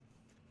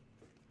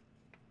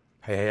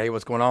Hey,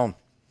 what's going on?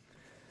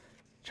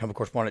 Travel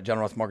correspondent John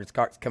Ross Marcus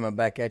Cox coming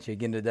back at you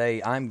again today.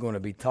 I'm going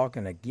to be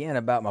talking again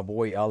about my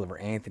boy Oliver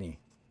Anthony,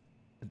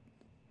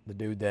 the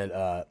dude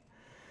that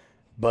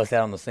bust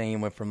out on the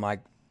scene, went from like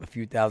a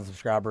few thousand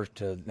subscribers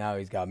to now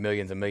he's got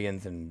millions and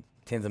millions and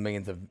tens of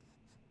millions of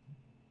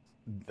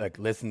like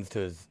listens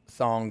to his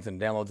songs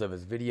and downloads of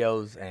his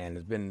videos, and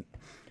has been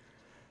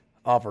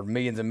offered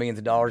millions and millions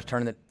of dollars,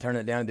 turning it down.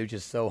 The dude's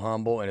just so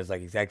humble and is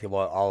like exactly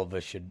what all of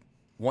us should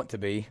want to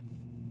be.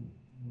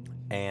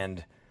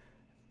 And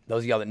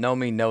those of y'all that know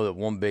me know that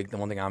the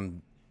one thing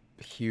I'm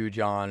huge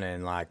on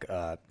and like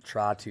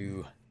try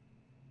to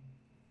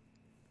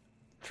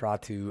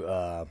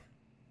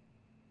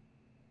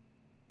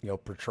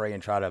portray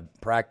and try to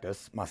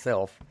practice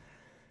myself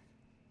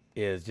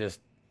is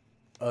just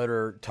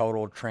utter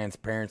total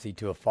transparency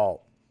to a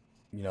fault.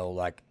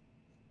 Like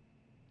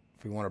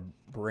if we want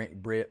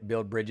to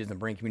build bridges and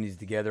bring communities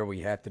together, we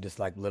have to just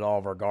like let all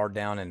of our guard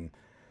down and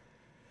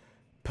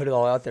put it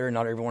all out there.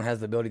 Not everyone has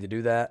the ability to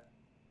do that.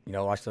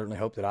 I certainly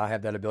hope that I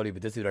have that ability,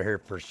 but this dude right here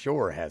for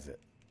sure has it.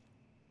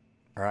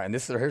 All right, and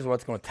here's what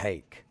it's going to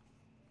take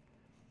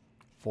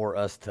for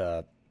us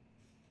to,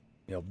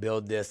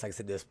 build this. Like I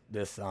said,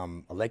 this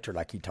electorate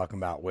I keep talking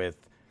about with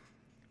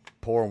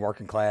poor and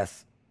working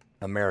class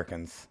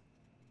Americans.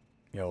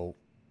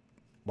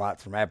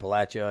 Whites from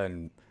Appalachia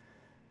and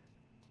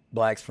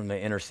blacks from the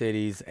inner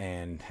cities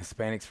and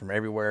Hispanics from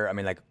everywhere. I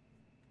mean, like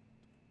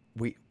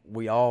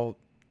we all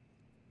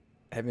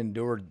have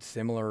endured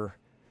similar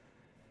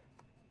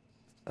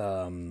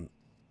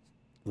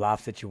life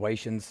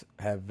situations,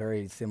 have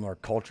very similar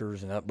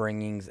cultures and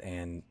upbringings,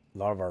 and a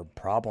lot of our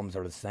problems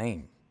are the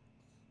same.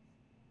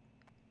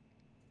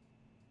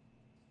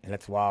 And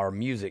that's why our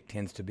music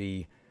tends to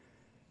be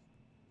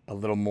a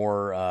little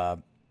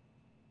more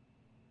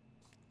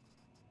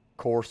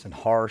coarse and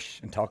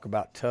harsh and talk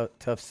about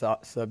tough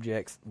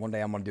subjects. One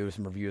day I'm going to do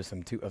some review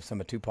of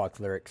some of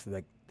Tupac's lyrics.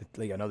 I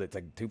know that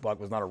like Tupac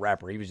was not a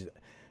rapper. He was just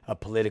a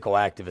political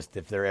activist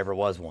if there ever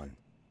was one.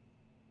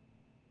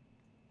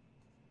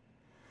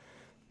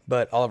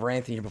 But Oliver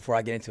Anthony, before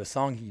I get into a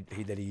song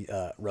that he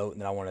wrote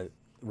and that I want to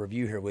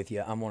review here with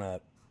you, I'm going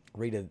to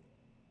read a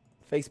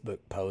Facebook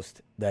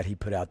post that he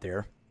put out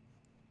there.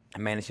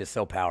 And man, it's just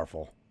so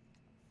powerful.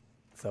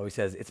 So he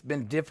says, "It's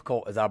been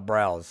difficult as I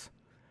browse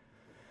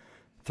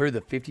through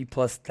the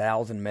 50+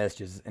 thousand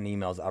messages and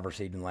emails I've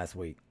received in the last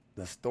week.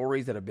 The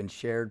stories that have been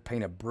shared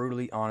paint a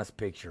brutally honest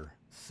picture.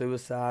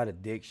 Suicide,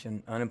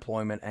 addiction,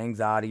 unemployment,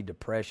 anxiety,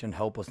 depression,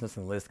 hopelessness,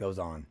 and the list goes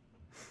on.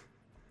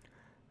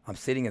 I'm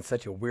sitting in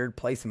such a weird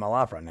place in my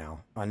life right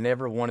now. I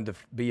never wanted to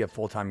be a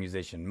full-time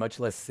musician, much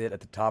less sit at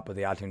the top of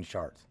the iTunes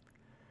charts.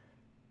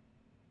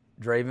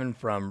 Draven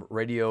from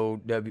Radio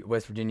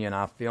West Virginia and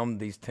I filmed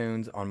these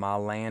tunes on my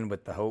land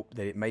with the hope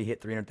that it may hit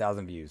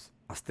 300,000 views.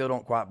 I still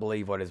don't quite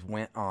believe what has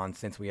went on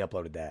since we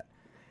uploaded that.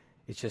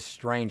 It's just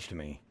strange to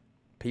me.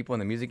 People in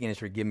the music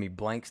industry give me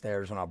blank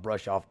stares when I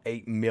brush off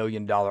 $8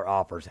 million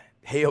offers.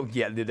 Hell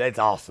yeah, dude, that's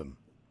awesome.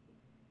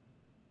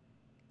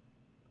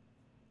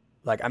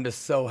 Like, I'm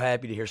just so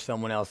happy to hear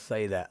someone else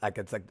say that. Like,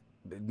 it's like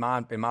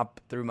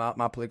through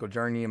my political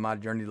journey and my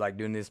journey, like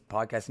doing this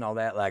podcast and all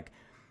that. Like,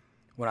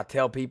 when I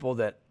tell people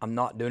that I'm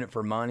not doing it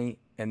for money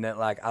and that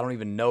like I don't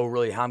even know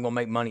really how I'm gonna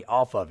make money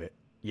off of it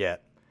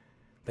yet,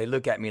 they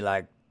look at me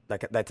like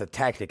that's a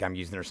tactic I'm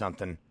using or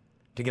something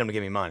to get them to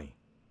give me money.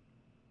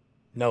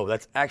 No,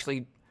 that's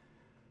actually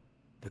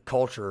the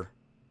culture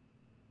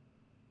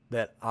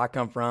that I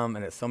come from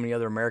and that so many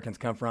other Americans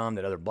come from,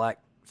 that other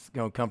blacks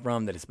come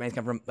from, that Hispanics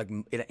come from. Like,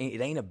 it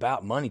ain't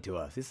about money to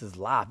us. This is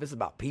life. This is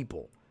about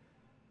people.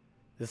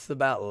 This is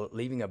about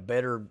leaving a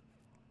better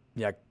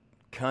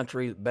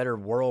country, better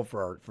world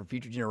for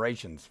future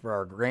generations, for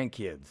our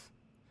grandkids.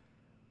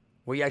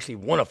 We actually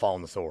want to fall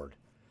on the sword.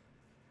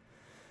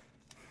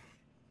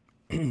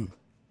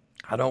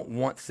 I don't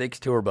want 6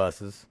 tour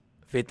buses,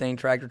 15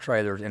 tractor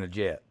trailers, and a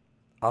jet.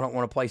 I don't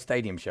want to play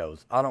stadium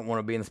shows. I don't want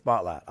to be in the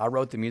spotlight. I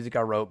wrote the music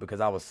I wrote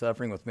because I was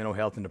suffering with mental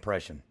health and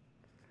depression.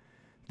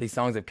 These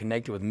songs have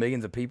connected with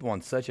millions of people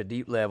on such a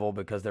deep level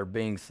because they're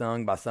being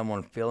sung by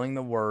someone feeling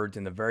the words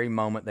in the very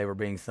moment they were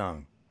being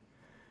sung.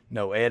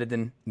 No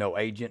editing, no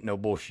agent, no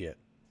bullshit.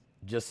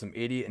 Just some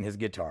idiot and his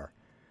guitar.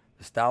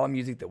 The style of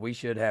music that we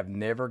should have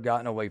never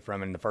gotten away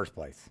from in the first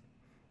place."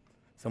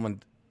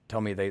 Someone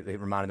told me they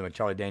reminded them of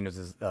Charlie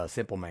Daniels'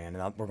 Simple Man,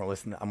 and we're going to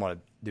listen. I'm going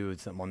to do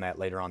something on that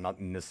later on, not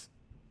in this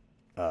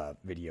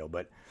video.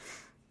 But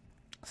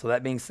so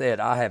that being said,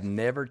 I have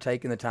never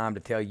taken the time to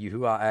tell you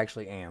who I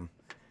actually am.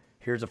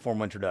 Here's a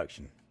formal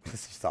introduction.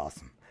 This is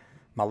awesome.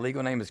 My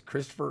legal name is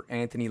Christopher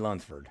Anthony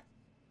Lunsford.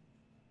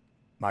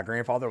 My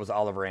grandfather was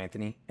Oliver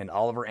Anthony, and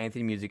Oliver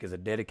Anthony music is a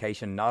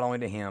dedication not only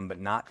to him, but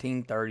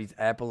 1930s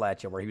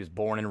Appalachia, where he was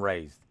born and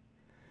raised.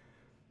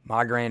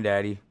 My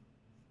granddaddy,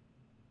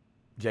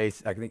 Jay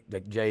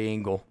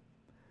Engel,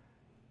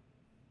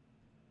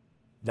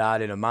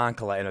 died in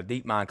a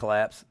deep mine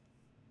collapse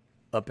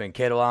up in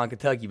Kettle Island,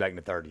 Kentucky, back in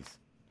the 30s.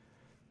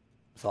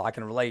 So I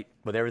can relate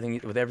with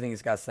everything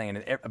this guy's saying.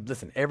 And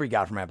listen, every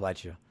guy from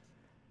Appalachia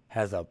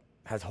has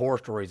horror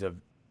stories of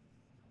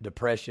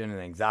depression and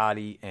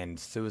anxiety and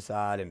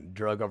suicide and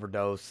drug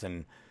overdose.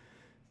 And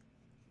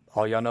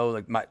all y'all know,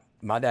 like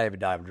my dad even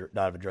died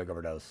of a drug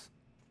overdose.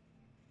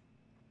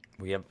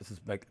 We have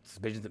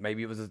suspicions that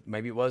maybe it was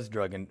a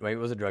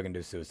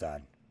drug-induced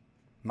suicide.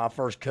 My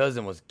first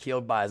cousin was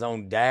killed by his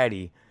own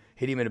daddy,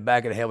 hit him in the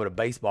back of the head with a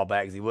baseball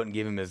bat because he wouldn't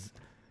give him his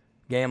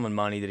gambling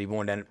money that he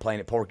won down playing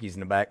at Porky's in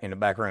the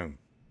back room.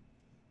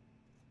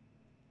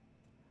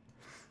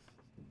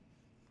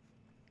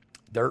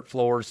 Dirt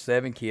floors,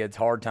 7 kids,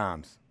 hard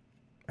times.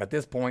 At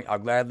this point, I'll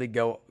gladly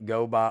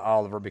go by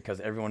Oliver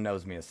because everyone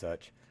knows me as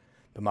such.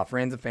 But my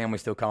friends and family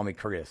still call me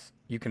Chris.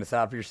 You can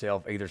decide for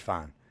yourself. Either's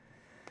fine.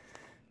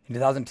 In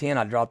 2010,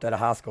 I dropped out of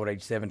high school at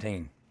age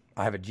 17.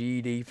 I have a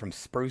GED from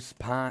Spruce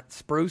Pine,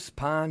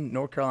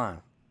 North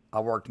Carolina. I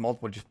worked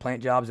multiple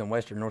plant jobs in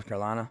western North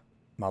Carolina,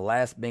 my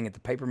last being at the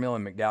paper mill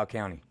in McDowell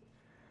County.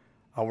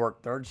 I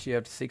worked third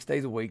shift 6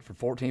 days a week for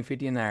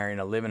 $14.50 an hour in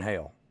a living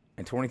hell.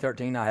 In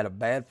 2013, I had a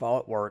bad fall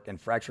at work and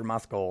fractured my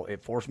skull.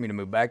 It forced me to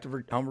move back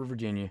to Homer,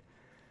 Virginia.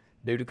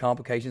 Due to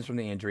complications from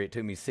the injury, it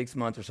took me 6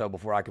 months or so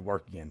before I could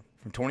work again.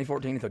 From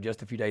 2014 until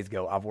just a few days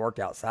ago, I've worked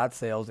outside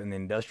sales in the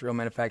industrial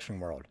manufacturing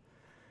world.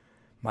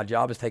 My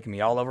job has taken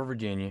me all over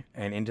Virginia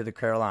and into the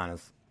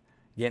Carolinas,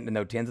 getting to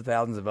know tens of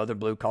thousands of other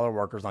blue-collar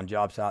workers on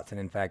job sites and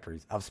in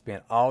factories. I've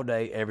spent all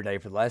day, every day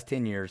for the last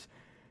 10 years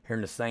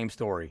hearing the same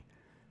story.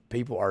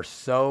 People are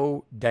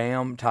so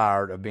damn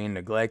tired of being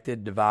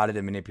neglected, divided,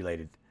 and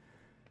manipulated.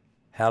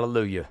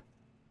 Hallelujah.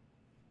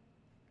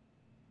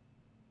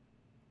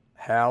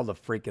 How the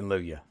freaking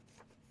Hallelujah.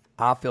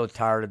 I feel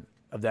tired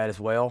of that as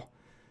well.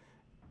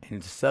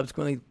 And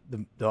subsequently,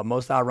 the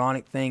most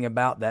ironic thing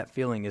about that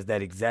feeling is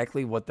that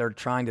exactly what they're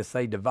trying to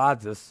say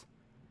divides us,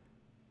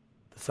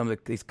 some of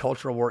these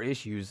cultural war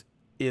issues,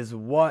 is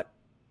what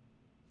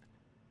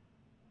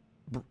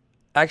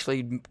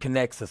actually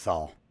connects us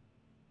all.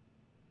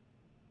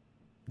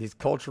 These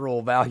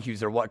cultural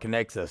values are what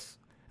connects us.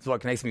 It's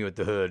what connects me with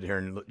the hood here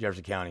in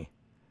Jefferson County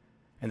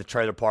and the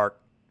trailer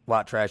park,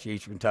 white trash,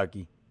 Eastern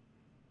Kentucky.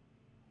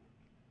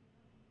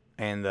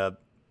 And the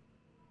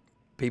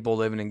people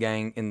living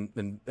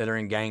that are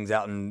in gangs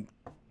out in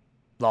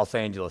Los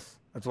Angeles.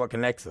 That's what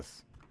connects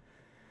us.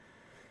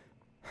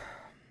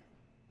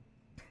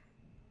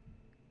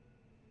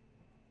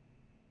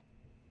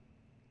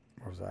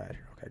 Where was I at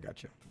here? Okay,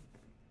 gotcha.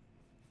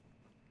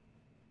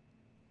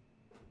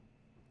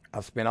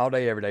 I've spent all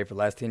day, every day for the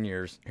last 10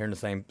 years hearing the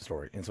same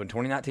story. And so in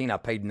 2019, I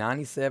paid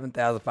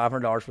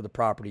 $97,500 for the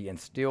property and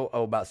still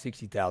owe about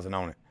 $60,000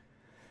 on it.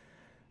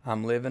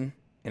 I'm living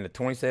in a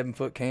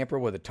 27-foot camper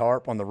with a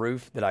tarp on the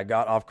roof that I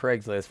got off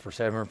Craigslist for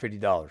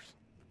 $750.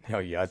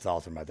 Hell yeah, that's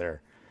awesome right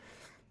there.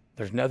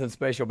 There's nothing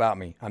special about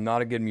me. I'm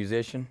not a good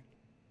musician.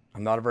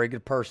 I'm not a very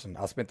good person.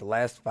 I spent the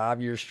last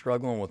 5 years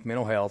struggling with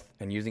mental health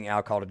and using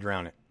alcohol to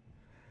drown it.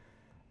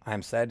 I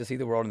am sad to see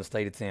the world in the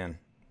state it's in,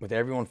 with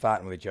everyone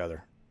fighting with each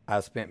other. I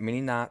have spent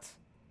many nights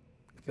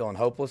feeling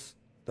hopeless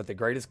that the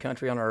greatest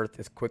country on earth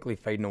is quickly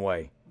fading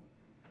away.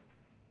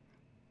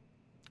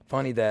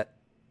 Funny that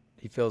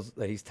he feels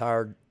that he's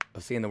tired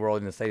of seeing the world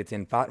in the state it's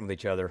in fighting with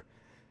each other,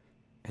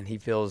 and he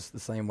feels the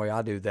same way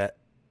I do, that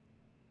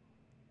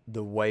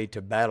the way to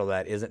battle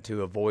that isn't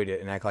to avoid it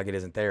and act like it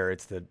isn't there.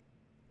 It's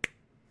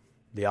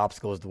the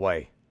obstacle is the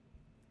way.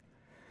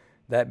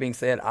 That being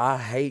said, I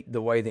hate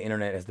the way the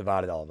internet has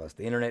divided all of us.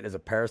 The internet is a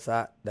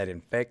parasite that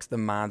infects the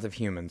minds of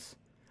humans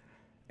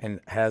and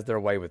has their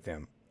way with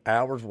them.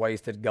 Hours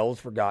wasted, goals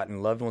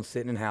forgotten, loved ones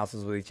sitting in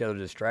houses with each other,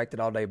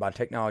 distracted all day by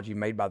technology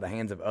made by the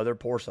hands of other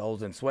poor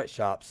souls in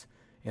sweatshops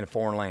in a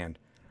foreign land.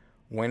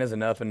 When is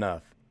enough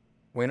enough?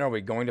 When are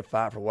we going to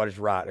fight for what is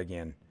right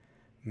again?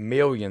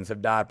 Millions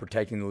have died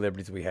protecting the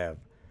liberties we have.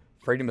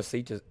 Freedom of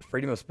speech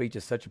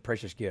is such a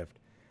precious gift.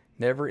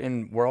 Never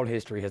in world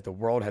history has the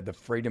world had the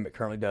freedom it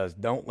currently does.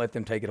 Don't let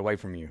them take it away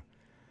from you.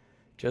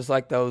 Just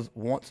like those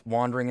once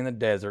wandering in the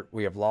desert,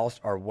 we have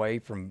lost our way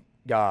from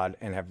God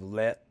and have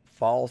let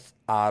false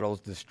idols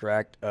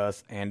distract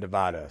us and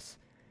divide us.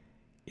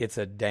 It's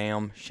a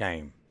damn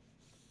shame.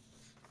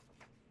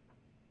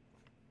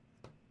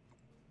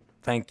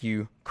 Thank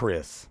you,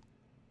 Chris,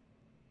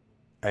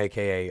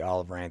 a.k.a.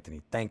 Oliver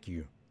Anthony. Thank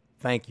you.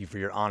 Thank you for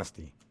your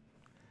honesty.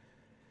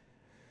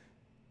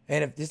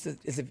 And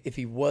if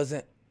he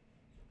wasn't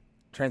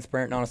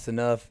transparent and honest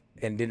enough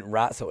and didn't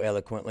write so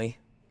eloquently,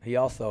 he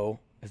also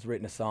has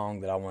written a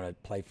song that I want to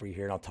play for you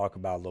here, and I'll talk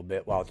about a little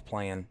bit while it's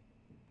playing,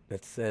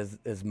 that says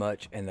as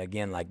much. And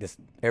again, like this,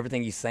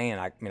 everything he's saying,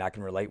 I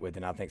can relate with,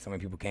 and I think so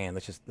many people can.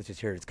 Let's just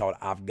hear it. It's called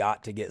 "I've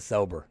Got to Get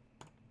Sober."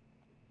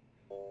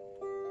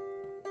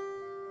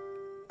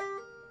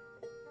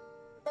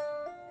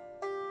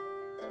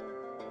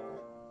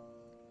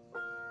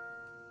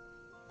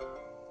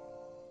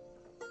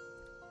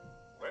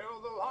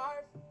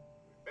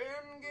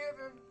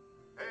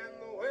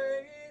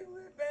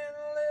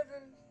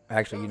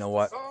 Actually, you know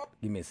what?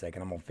 Give me a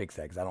second. I'm going to fix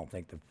that because I don't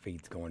think the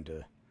feed's going to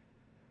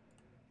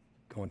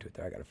it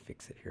there. I got to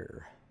fix it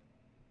here.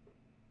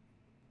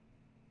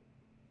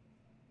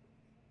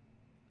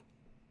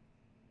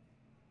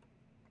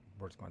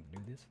 We're just going to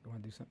do this. We're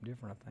going to do something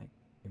different, I think.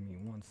 Give me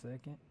 1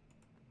 second.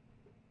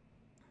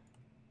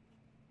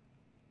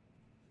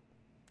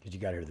 Because you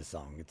got to hear the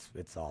song.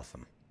 It's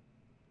awesome.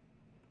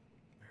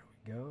 There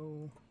we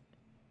go.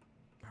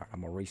 All right,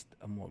 I'm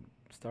gonna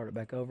start it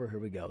back over. Here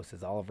we go. It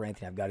says Oliver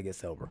Anthony, I've got to get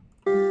sober.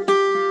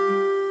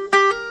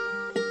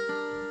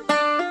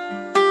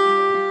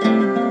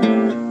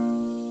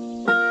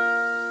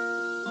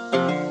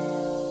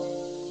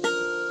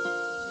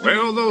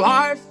 Well, the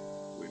life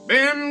we've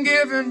been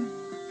given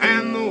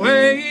and the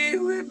way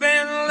we've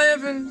been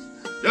living,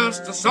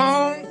 just a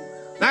song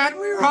that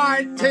we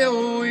write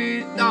till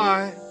we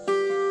die.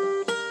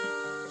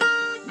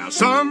 Now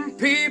some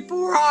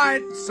people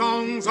write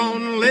songs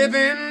on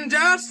living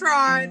just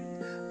right,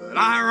 but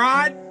I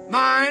write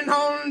mine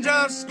on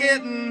just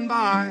getting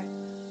by.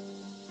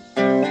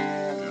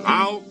 And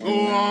I'll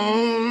go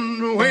on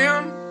to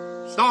whim,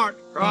 start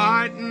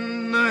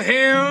writing a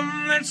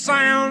hymn that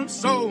sounds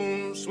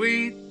so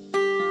sweet.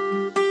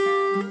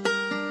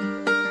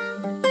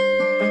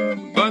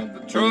 But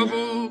the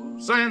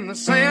troubles and the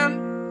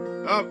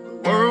sin of the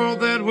world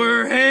that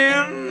we're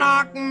in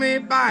knock me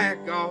back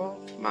off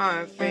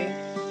my feet.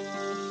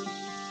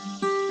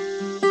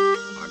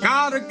 I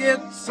gotta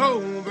get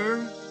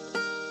sober,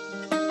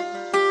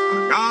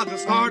 I gotta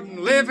start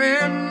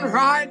living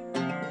right.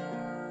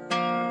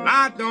 And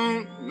I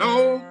don't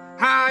know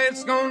how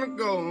it's gonna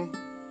go,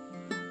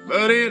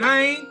 but it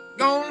ain't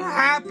gonna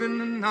happen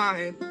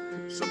tonight.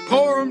 So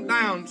pour 'em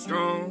down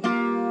strong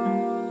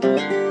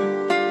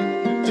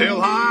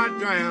till I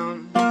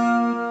drown.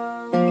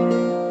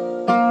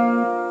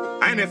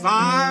 And if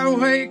I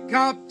wake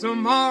up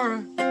tomorrow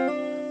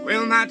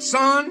when that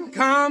sun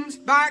comes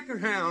back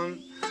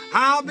around,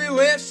 I'll be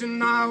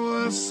wishing I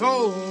was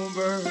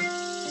sober.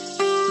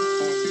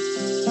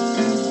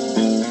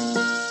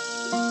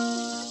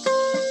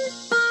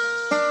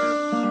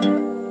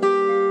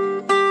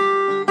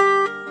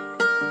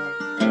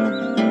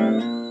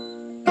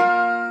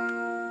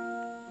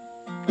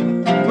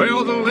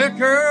 Well, the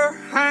liquor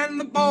and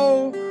the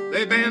bowl,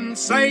 they've been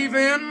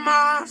saving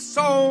my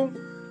soul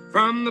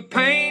from the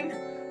pain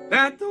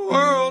that the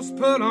world's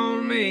put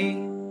on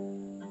me.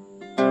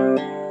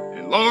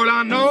 And Lord,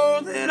 I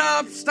know that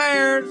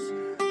upstairs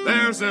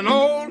there's an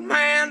old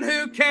man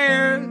who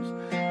cares,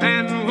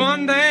 and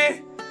one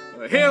day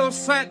he'll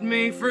set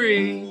me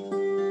free.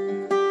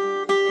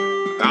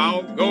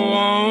 I'll go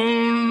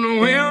on a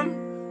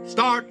whim,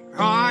 start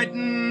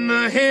writing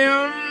a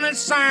hymn that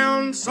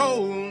sounds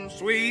so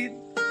sweet.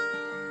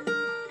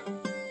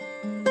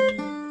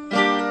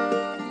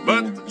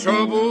 But the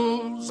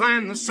troubles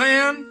and the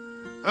sin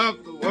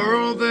of the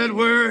world that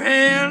we're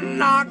in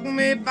knock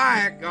me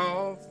back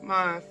off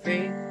my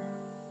feet.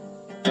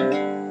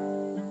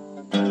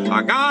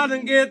 I gotta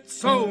get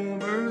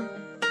sober,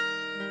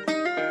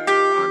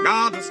 I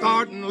gotta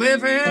start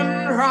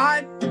living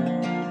right.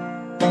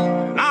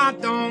 And I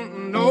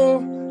don't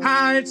know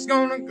how it's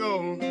gonna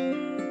go,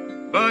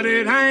 but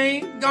it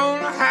ain't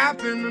gonna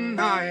happen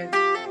tonight.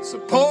 So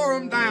pour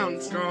 'em down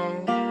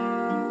strong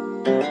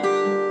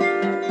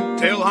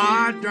till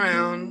I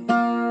drown.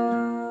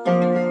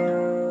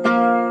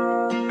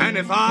 And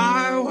if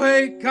I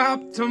wake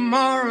up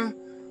tomorrow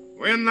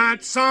when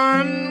that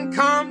sun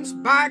comes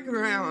back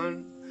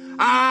around,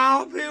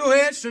 I'll be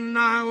wishing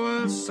I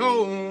was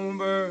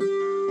sober.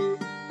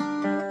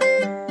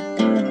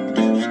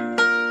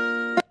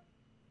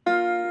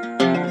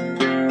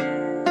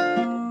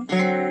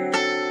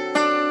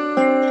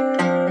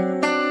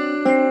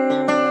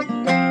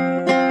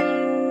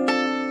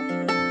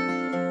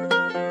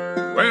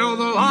 Well,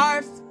 the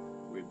life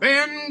we've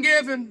been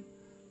given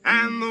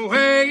and the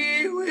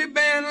way we've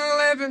been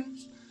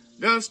living's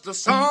just a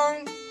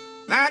song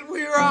that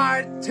we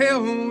write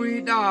till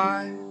we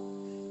die.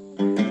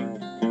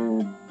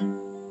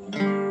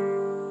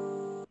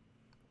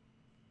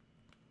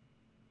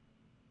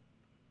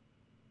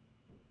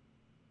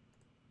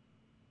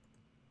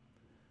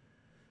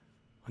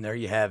 And there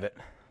you have it.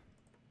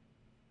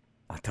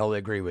 I totally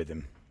agree with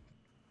him.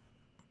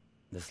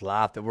 This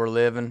life that we're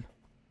living,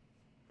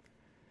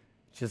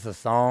 it's just a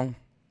song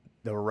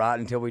that we're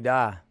writing until we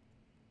die.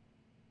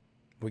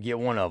 We get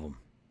one of them.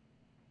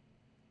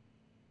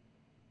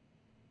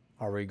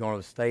 Are we going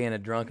to stay in a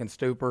drunken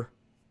stupor?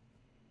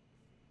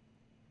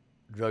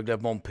 Drugged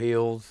up on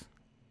pills?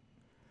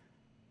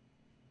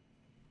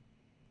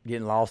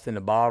 Getting lost in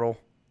the bottle?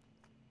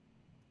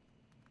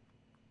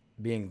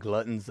 Being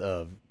gluttons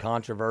of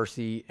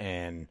controversy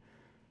and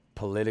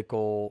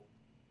political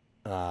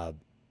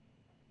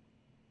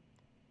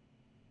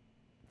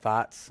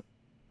fights,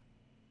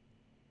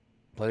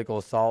 political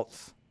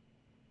assaults,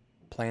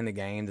 playing the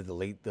game that the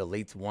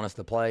elites want us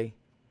to play?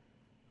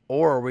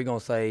 Or are we going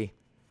to say,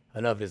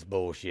 enough of this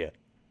bullshit?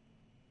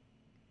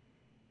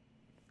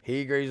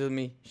 He agrees with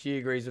me, she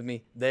agrees with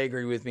me, they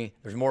agree with me.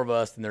 There's more of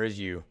us than there is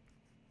you.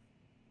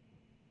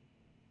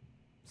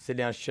 Sit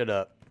down, shut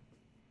up.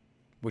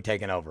 We're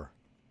taking over.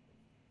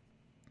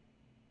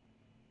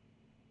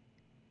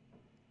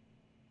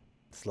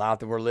 It's life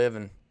that we're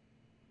living.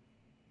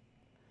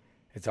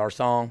 It's our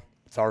song.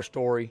 It's our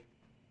story.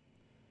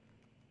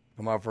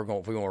 If we're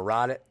going to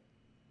write it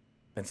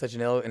in such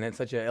an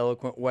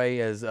eloquent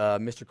way as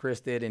Mr. Chris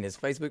did in his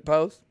Facebook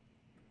post,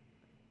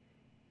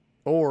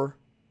 or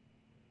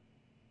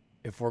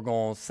if we're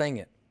going to sing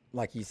it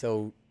like he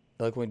so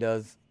eloquently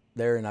does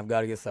there, and I've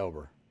got to get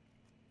sober.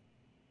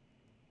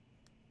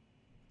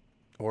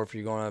 Or if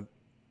you're going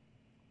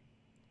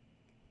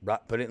to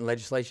put it in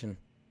legislation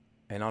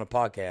and on a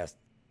podcast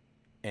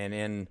and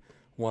in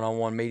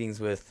one-on-one meetings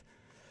with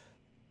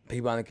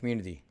people in the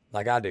community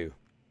like I do.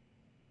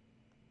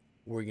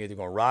 We're either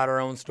going to write our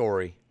own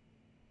story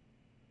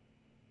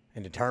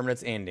and determine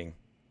its ending,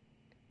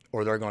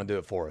 or they're going to do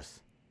it for us.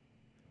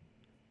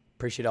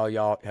 Appreciate all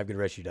y'all. Have a good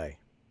rest of your day.